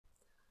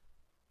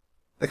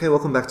Okay,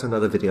 welcome back to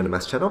another video on the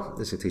Maths channel.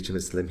 This is your teacher,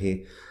 Mr. Lim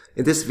here.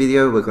 In this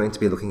video, we're going to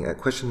be looking at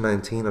question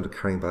 19 of the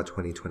Caringbah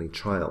 2020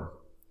 trial.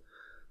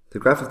 The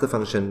graph of the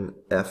function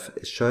f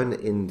is shown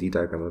in the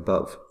diagram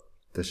above.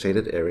 The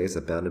shaded areas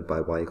are bounded by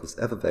y equals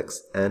f of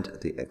x and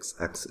the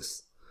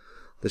x-axis.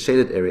 The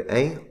shaded area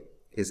A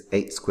is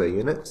 8 square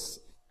units.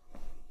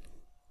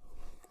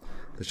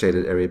 The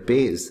shaded area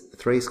B is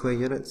 3 square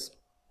units.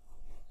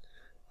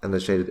 And the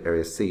shaded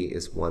area C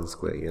is 1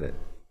 square unit.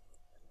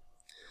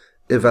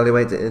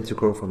 Evaluate the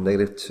integral from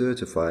 -2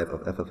 to 5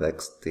 of f of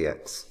x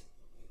dx.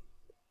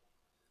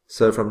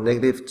 So from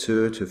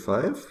 -2 to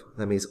 5,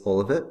 that means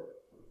all of it.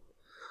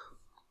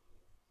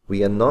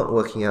 We are not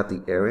working out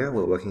the area,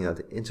 we're working out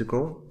the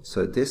integral.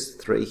 So this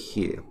 3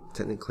 here,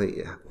 technically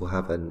it will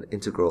have an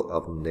integral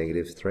of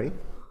 -3.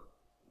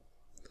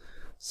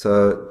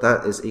 So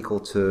that is equal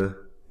to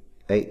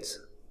 8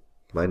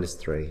 minus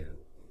 3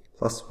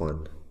 plus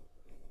 1,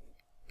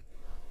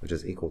 which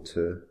is equal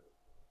to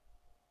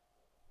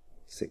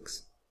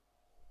 6.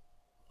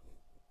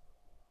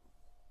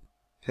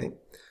 Okay,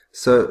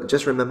 so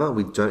just remember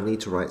we don't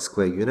need to write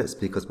square units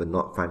because we're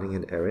not finding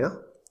an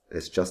area.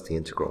 It's just the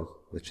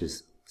integral, which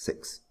is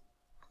 6.